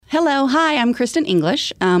Hello. Hi, I'm Kristen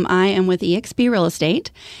English. I am with eXp Real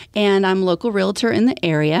Estate, and I'm a local realtor in the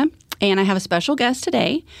area. And I have a special guest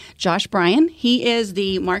today, Josh Bryan. He is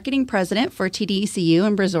the marketing president for TDECU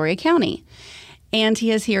in Brazoria County. And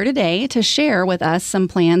he is here today to share with us some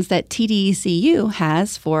plans that TDECU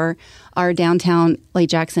has for our downtown Lake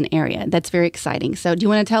Jackson area. That's very exciting. So do you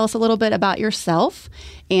want to tell us a little bit about yourself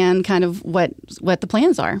and kind of what the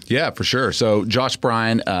plans are? Yeah, for sure. So Josh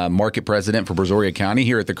Bryan, market president for Brazoria County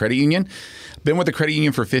here at the credit union. Been with the credit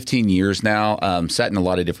union for 15 years now. Sat in a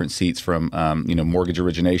lot of different seats from mortgage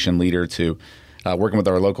origination leader to working with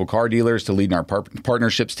our local car dealers to leading our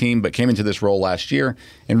partnerships team, but came into this role last year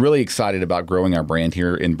and really excited about growing our brand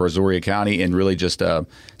here in Brazoria County and really just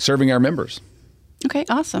serving our members. Okay,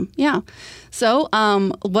 awesome. Yeah. So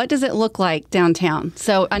what does it look like downtown?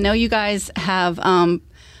 So I know you guys have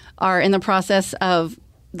are in the process of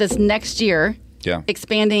this next year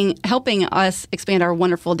helping us expand our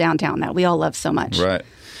wonderful downtown that we all love so much. Right.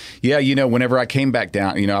 Yeah, whenever I came back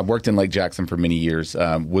down, I've worked in Lake Jackson for many years,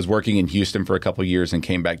 was working in Houston for a couple of years and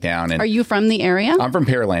came back down. And are you from the area? I'm from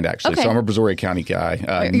Pearland, actually, okay. So I'm a Brazoria County guy.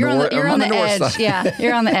 You're on the edge. Yeah,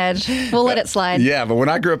 you're on the edge. We'll let it slide. Yeah, but when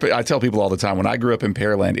I grew up, I tell people all the time, when I grew up in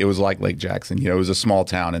Pearland, it was like Lake Jackson. It was a small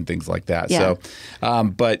town and things like that. Yeah. So,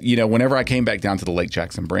 but, whenever I came back down to the Lake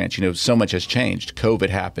Jackson branch, so much has changed. COVID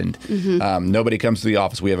happened. Mm-hmm. Nobody comes to the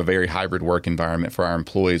office. We have a very hybrid work environment for our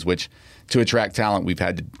employees, which to attract talent, we've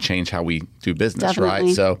had to change how we do business, Definitely.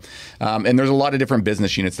 Right? So, and there's a lot of different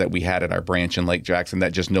business units that we had at our branch in Lake Jackson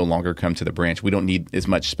that just no longer come to the branch. We don't need as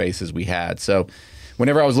much space as we had. So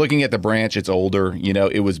whenever I was looking at the branch, it's older.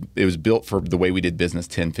 It was built for the way we did business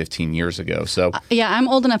 10, 15 years ago. So yeah, I'm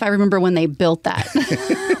old enough. I remember when they built that.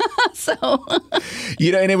 So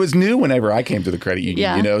and it was new whenever I came to the credit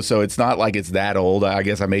union. Yeah. So it's not like it's that old. I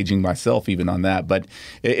guess I'm aging myself even on that. But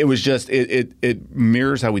it was just it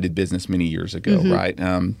mirrors how we did business many years ago, mm-hmm. right?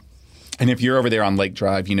 And if you're over there on Lake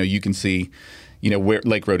Drive, you can see. Where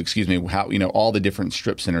Lake Road, how, all the different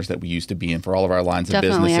strip centers that we used to be in for all of our lines of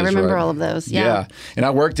businesses. Definitely, I remember right? all of those. Yeah. And I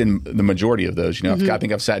worked in the majority of those. Mm-hmm. I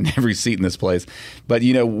think I've sat in every seat in this place. But,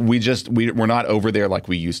 we're not over there like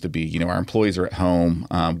we used to be. Our employees are at home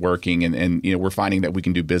working and we're finding that we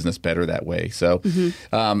can do business better that way. So,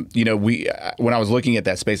 mm-hmm. When I was looking at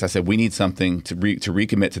that space, I said we need something to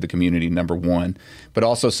recommit to the community, number one, but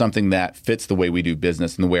also something that fits the way we do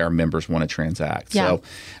business and the way our members want to transact. Yeah.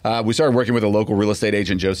 So we started working with a local real estate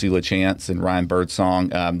agent, Josie LaChance and Ryan Birdsong.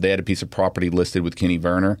 They had a piece of property listed with Kenny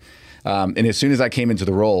Verner. And as soon as I came into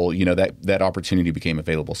the role, that opportunity became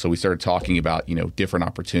available. So we started talking about, different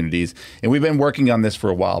opportunities. And we've been working on this for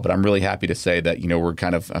a while, but I'm really happy to say that, we're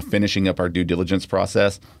kind of finishing up our due diligence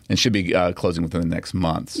process and should be closing within the next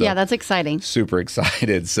month. So yeah, that's exciting. Super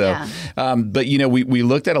excited. So, yeah. But, we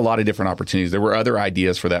looked at a lot of different opportunities. There were other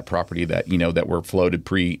ideas for that property that, that were floated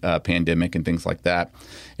pre-pandemic and things like that.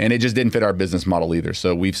 And it just didn't fit our business model either.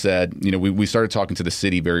 So we've said, we started talking to the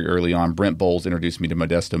city very early on. Brent Bowles introduced me to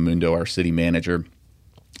Modesto Mundo, our city manager.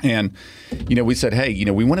 And, we said, hey,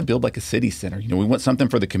 we want to build like a city center. We want something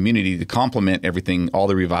for the community to complement everything, all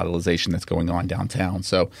the revitalization that's going on downtown.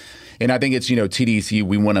 So, and I think it's, TDECU,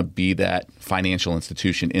 we want to be that financial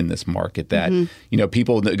institution in this market that, mm-hmm.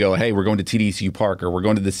 People that go, hey, we're going to TDECU Park or we're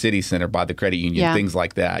going to the city center by the credit union, things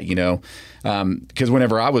like that, because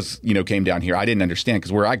whenever I was, came down here, I didn't understand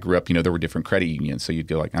because where I grew up, there were different credit unions. So you'd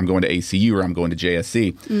go like, I'm going to ACU or I'm going to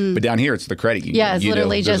JSC. Mm. But down here, it's the credit union. Yeah, it's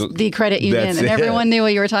literally just the credit union. And everyone knew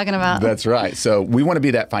what you were talking about. That's right. So we want to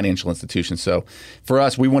be that financial institution. So for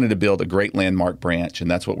us, we wanted to build a great landmark branch. And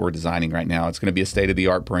that's what we're designing right now. It's going to be a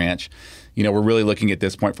state-of-the-art branch. We're really looking at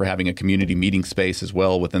this point for having a community meeting space as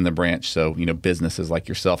well within the branch. So, businesses like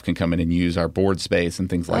yourself can come in and use our board space and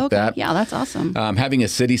things like that. Yeah, that's awesome. Having a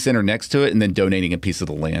city center next to it and then donating a piece of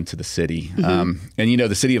the land to the city. Mm-hmm. And,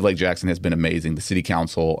 the city of Lake Jackson has been amazing. The city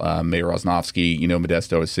council, Mayor Osnowski,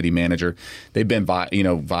 Modesto as city manager, they've been,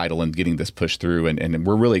 vital in getting this pushed through. And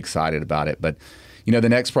we're really excited about it. But, the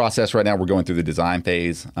next process right now, we're going through the design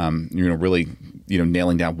phase, really,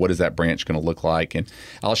 nailing down what is that branch going to look like. And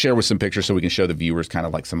I'll share with some pictures so we can show the viewers kind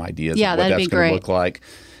of like some ideas of what that's going to look like.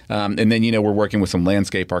 And then, we're working with some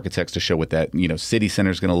landscape architects to show what that, city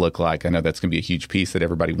center is going to look like. I know that's going to be a huge piece that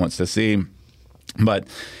everybody wants to see. But,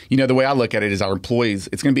 the way I look at it is our employees,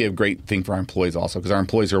 it's going to be a great thing for our employees also because our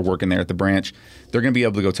employees who are working there at the branch, they're going to be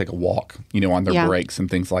able to go take a walk, on their breaks and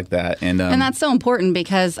things like that. And that's so important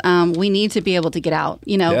because we need to be able to get out,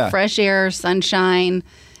 fresh air, sunshine.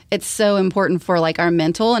 It's so important for like our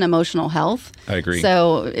mental and emotional health. I agree.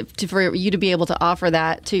 So for you to be able to offer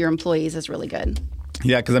that to your employees is really good.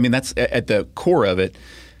 Yeah, because that's at the core of it.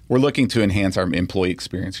 we're looking to enhance our employee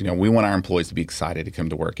experience. We want our employees to be excited to come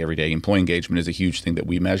to work every day. Employee engagement is a huge thing that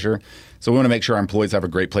we measure. So we want to make sure our employees have a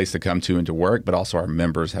great place to come to and to work, but also our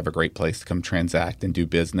members have a great place to come transact and do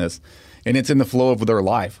business. And it's in the flow of their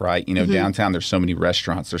life, right? Downtown, there's so many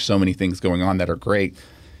restaurants, there's so many things going on that are great.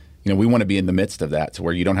 We want to be in the midst of that to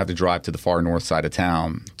where you don't have to drive to the far north side of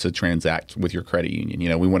town to transact with your credit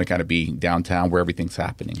union. We want to kind of be downtown where everything's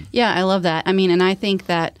happening. Yeah, I love that. And I think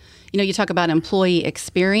that, you talk about employee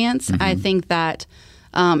experience. I think that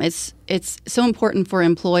it's so important for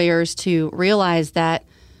employers to realize that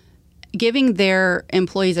giving their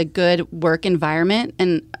employees a good work environment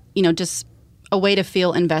and, just a way to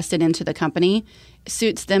feel invested into the company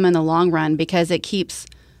suits them in the long run because it keeps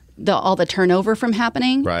all the turnover from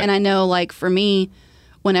happening. Right. And I know, like, for me,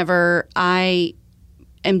 whenever I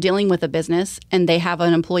am dealing with a business and they have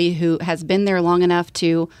an employee who has been there long enough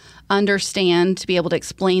to understand, to be able to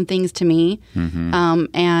explain things to me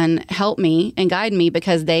and help me and guide me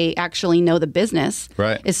because they actually know the business,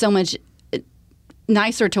 right, is so much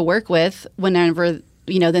nicer to work with whenever,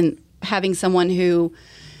 than having someone who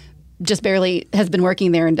just barely has been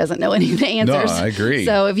working there and doesn't know any of the answers. No, I agree.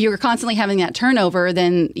 So if you're constantly having that turnover,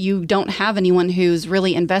 then you don't have anyone who's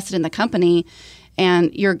really invested in the company.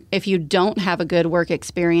 And if you don't have a good work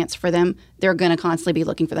experience for them, they're going to constantly be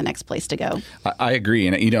looking for the next place to go. I agree.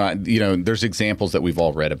 And, there's examples that we've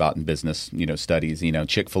all read about in business, studies.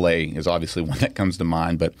 Chick-fil-A is obviously one that comes to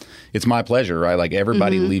mind, but it's my pleasure, right? Like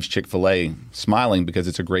everybody leaves Chick-fil-A smiling because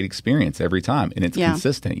it's a great experience every time and it's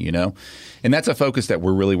consistent, And that's a focus that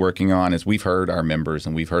we're really working on as we've heard our members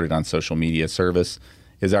and we've heard it on social media. Service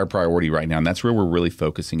is our priority right now. And that's where we're really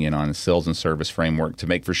focusing in on a sales and service framework to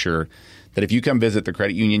make for sure that if you come visit the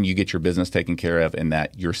credit union, you get your business taken care of and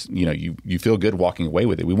that you feel good walking away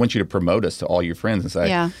with it. We want you to promote us to all your friends and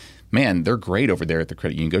say, man, they're great over there at the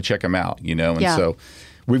credit union. Go check them out, And so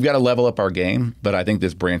we've got to level up our game, but I think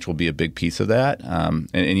this branch will be a big piece of that. And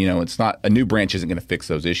it's not – a new branch isn't going to fix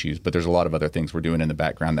those issues, but there's a lot of other things we're doing in the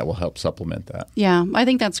background that will help supplement that. Yeah, I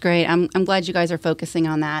think that's great. I'm glad you guys are focusing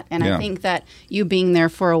on that. And I think that you being there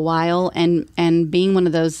for a while and being one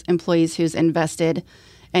of those employees who's invested –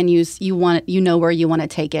 and you know where you want to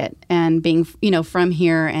take it, and being from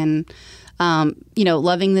here and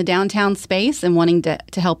loving the downtown space and wanting to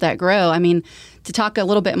help that grow. To talk a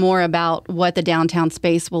little bit more about what the downtown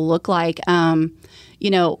space will look like. I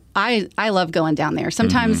love going down there.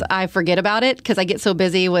 Sometimes I forget about it because I get so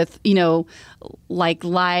busy with like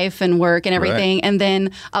life and work and everything, right. And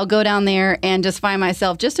then I'll go down there and just find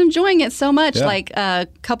myself just enjoying it so much. Yeah. Like a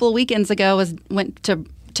couple of weekends ago, went to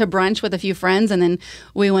brunch with a few friends, and then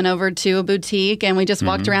we went over to a boutique and we just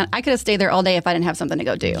walked around. I could have stayed there all day if I didn't have something to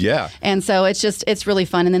go do. Yeah. And so it's really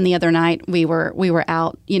fun. And then the other night we were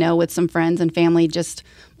out, with some friends and family. Just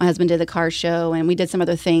my husband did the car show and we did some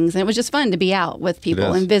other things, and it was just fun to be out with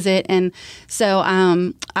people and visit. And so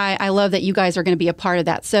I love that you guys are going to be a part of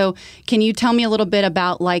that. So can you tell me a little bit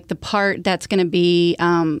about like the part that's going to be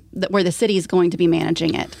where the city is going to be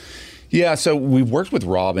managing it? Yeah, so we've worked with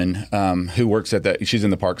Robin, who works she's in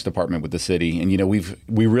the parks department with the city, and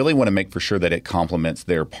we really want to make for sure that it complements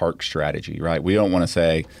their park strategy, right? We don't want to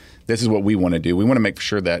say this is what we want to do. We want to make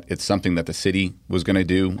sure that it's something that the city was going to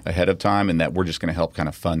do ahead of time, and that we're just going to help kind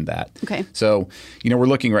of fund that. Okay. So we're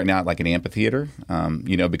looking right now at like an amphitheater,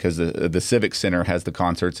 because the Civic Center has the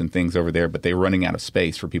concerts and things over there, but they're running out of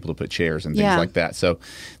space for people to put chairs and things like that. So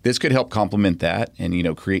this could help complement that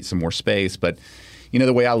and create some more space, but.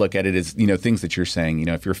 The way I look at it is, things that you're saying,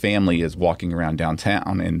 if your family is walking around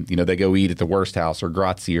downtown and, they go eat at the Worst House or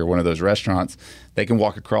Grazie or one of those restaurants, they can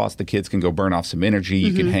walk across. The kids can go burn off some energy.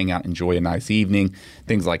 You can hang out, enjoy a nice evening,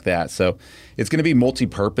 things like that. So it's going to be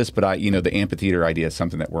multi-purpose, but the amphitheater idea is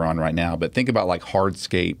something that we're on right now. But think about like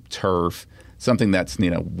hardscape, turf, something that's,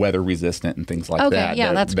 weather resistant and things like that.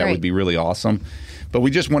 Yeah, that's great. That would be really awesome. But we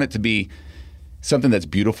just want it to be something that's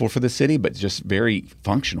beautiful for the city, but just very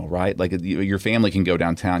functional, right? Like your family can go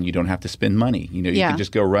downtown. You don't have to spend money. You can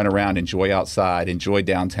just go run around, enjoy outside, enjoy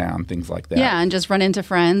downtown, things like that. Yeah, and just run into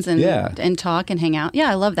friends and talk and hang out. Yeah,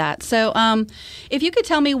 I love that. So if you could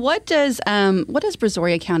tell me, what does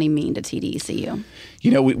Brazoria County mean to TDECU?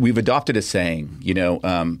 We've adopted a saying,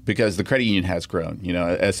 because the credit union has grown,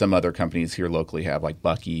 as some other companies here locally have, like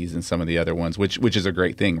Buc-ee's and some of the other ones, which is a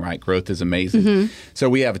great thing, right? Growth is amazing. So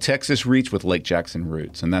we have a Texas reach with Lake Jackson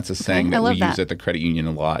roots, and that's a saying that we use at the credit union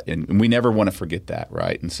a lot, and we never want to forget that,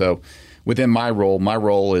 right? And so within my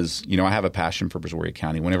role is, I have a passion for Brazoria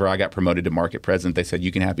County. Whenever I got promoted to market president, they said,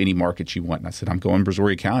 you can have any market you want. And I said, I'm going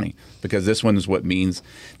Brazoria County because this one is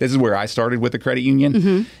this is where I started with the credit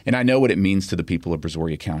union. And I know what it means to the people of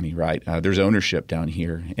Brazoria County, right? There's ownership down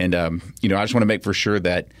here. And, I just want to make for sure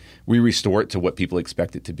that we restore it to what people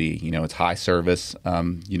expect it to be. It's high service.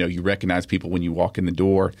 You recognize people when you walk in the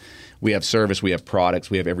door. We have service, we have products,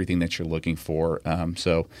 we have everything that you're looking for.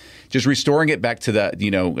 So just restoring it back to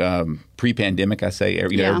the, pre-pandemic, I say,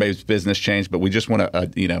 everybody's business changed, but we just want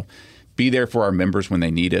to, be there for our members when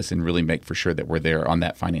they need us and really make for sure that we're there on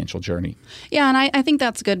that financial journey. Yeah, and I think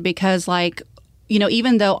that's good because,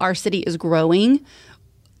 even though our city is growing,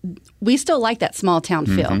 we still like that small town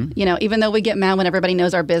feel. Even though we get mad when everybody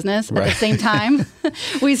knows our business, at the same time,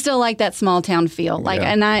 we still like that small town feel.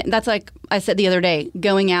 And that's like I said the other day,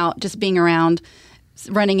 going out, just being around,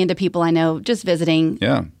 running into people I know, just visiting.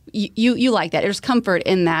 Yeah. You like that. There's comfort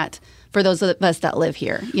in that for those of us that live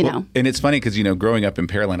here, know. And it's funny because, growing up in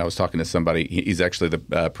Pearland, I was talking to somebody. He's actually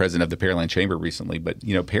the president of the Pearland Chamber recently. But,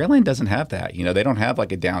 Pearland doesn't have that. They don't have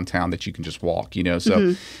like a downtown that you can just walk,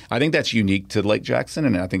 So I think that's unique to Lake Jackson.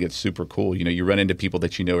 And I think it's super cool. You run into people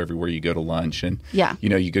that everywhere you go to lunch. And,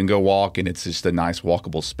 you can go walk and it's just a nice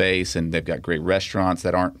walkable space. And they've got great restaurants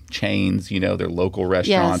that aren't chains, they're local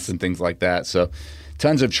restaurants and things like that. So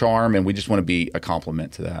tons of charm, and we just want to be a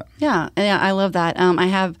complement to that. Yeah, I love that. I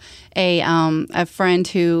have a friend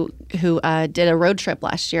who did a road trip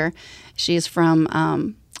last year. She's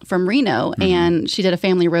from Reno, and she did a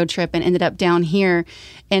family road trip and ended up down here.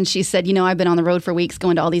 And she said, I've been on the road for weeks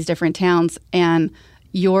going to all these different towns, and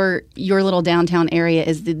your little downtown area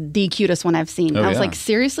is the cutest one I've seen. I was like,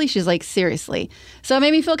 seriously? She's like, seriously. So it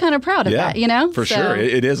made me feel kind of proud of that, For sure.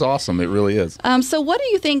 It is awesome. It really is. So what do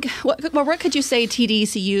you think, what could you say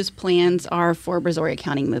TDECU's plans are for Brazoria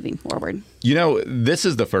County moving forward? This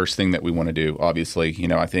is the first thing that we want to do, obviously.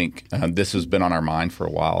 I think this has been on our mind for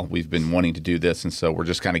a while. We've been wanting to do this, and so we're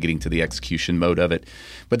just kind of getting to the execution mode of it.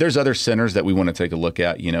 But there's other centers that we want to take a look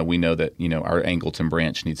at. We know that, our Angleton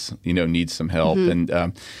branch needs some help. And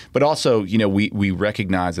but also, we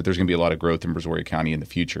recognize that there's going to be a lot of growth in Brazoria County in the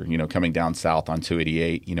future, coming down south on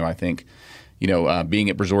 288. I think being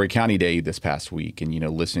at Brazoria County Day this past week and,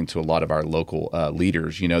 listening to a lot of our local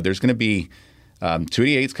leaders, there's going to be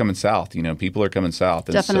 288's coming south. People are coming south.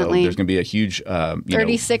 And Definitely. So there's going to be a huge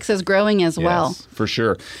 36 is growing as well. Yes, for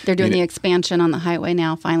sure. They're doing the expansion on the highway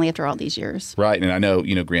now, finally, after all these years. Right. And I know,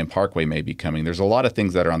 Grand Parkway may be coming. There's a lot of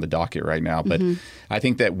things that are on the docket right now. But I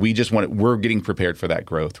think that we're getting prepared for that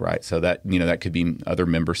growth, right? So that, that could be other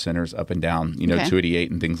member centers up and down, 288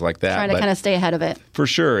 and things like that. Trying to kind of stay ahead of it. For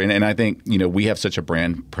sure. And I think, we have such a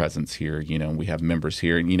brand presence here. We have members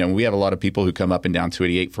here. And, we have a lot of people who come up and down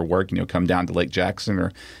 288 for work, come down to Lake Jackson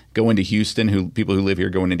or go into Houston, people who live here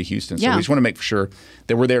going into Houston. So we just want to make sure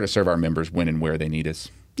that we're there to serve our members when and where they need us.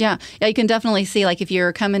 Yeah, you can definitely see, if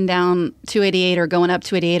you're coming down 288 or going up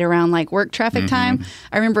 288 around, work traffic time.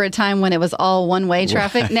 I remember a time when it was all one-way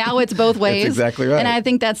traffic. Now it's both ways. That's exactly right. And I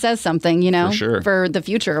think that says something, for sure. For the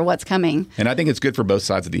future, what's coming. And I think it's good for both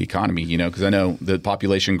sides of the economy, because I know the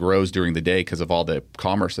population grows during the day because of all the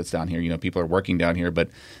commerce that's down here. People are working down here, but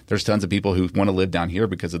there's tons of people who want to live down here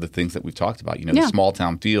because of the things that we've talked about, the small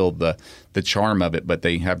town feel, the charm of it, but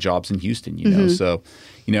they have jobs in Houston, So,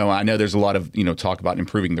 I know there's a lot of, talk about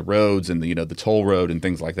improving the roads and the toll road and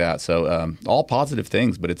things like that. So all positive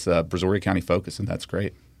things, but it's a Brazoria County focus, and that's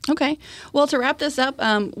great. Okay. Well, to wrap this up,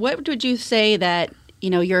 what would you say that,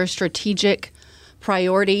 your strategic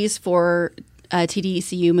priorities for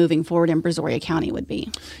TDECU moving forward in Brazoria County would be?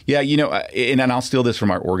 Yeah, and I'll steal this from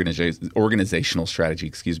our organizational strategy,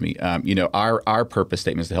 excuse me. Our purpose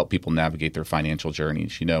statement is to help people navigate their financial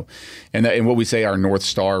journeys, and what we say our North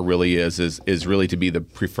Star really is really to be the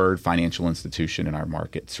preferred financial institution in our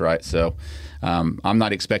markets, right? So I'm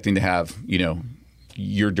not expecting to have,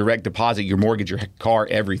 your direct deposit, your mortgage, your car,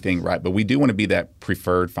 everything, right? But we do want to be that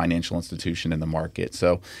preferred financial institution in the market.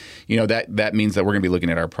 So, that means that we're going to be looking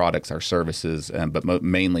at our products, our services, but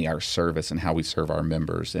mainly our service and how we serve our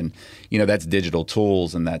members. And, that's digital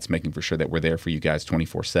tools, and that's making for sure that we're there for you guys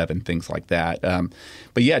 24/7, things like that.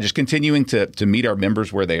 But yeah, just continuing to meet our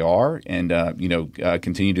members where they are and,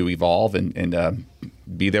 continue to evolve and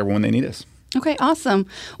be there when they need us. Okay, awesome.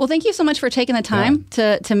 Well, thank you so much for taking the time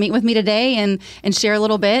to meet with me today and share a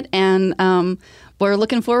little bit. And we're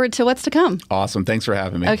looking forward to what's to come. Awesome. Thanks for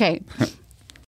having me. Okay.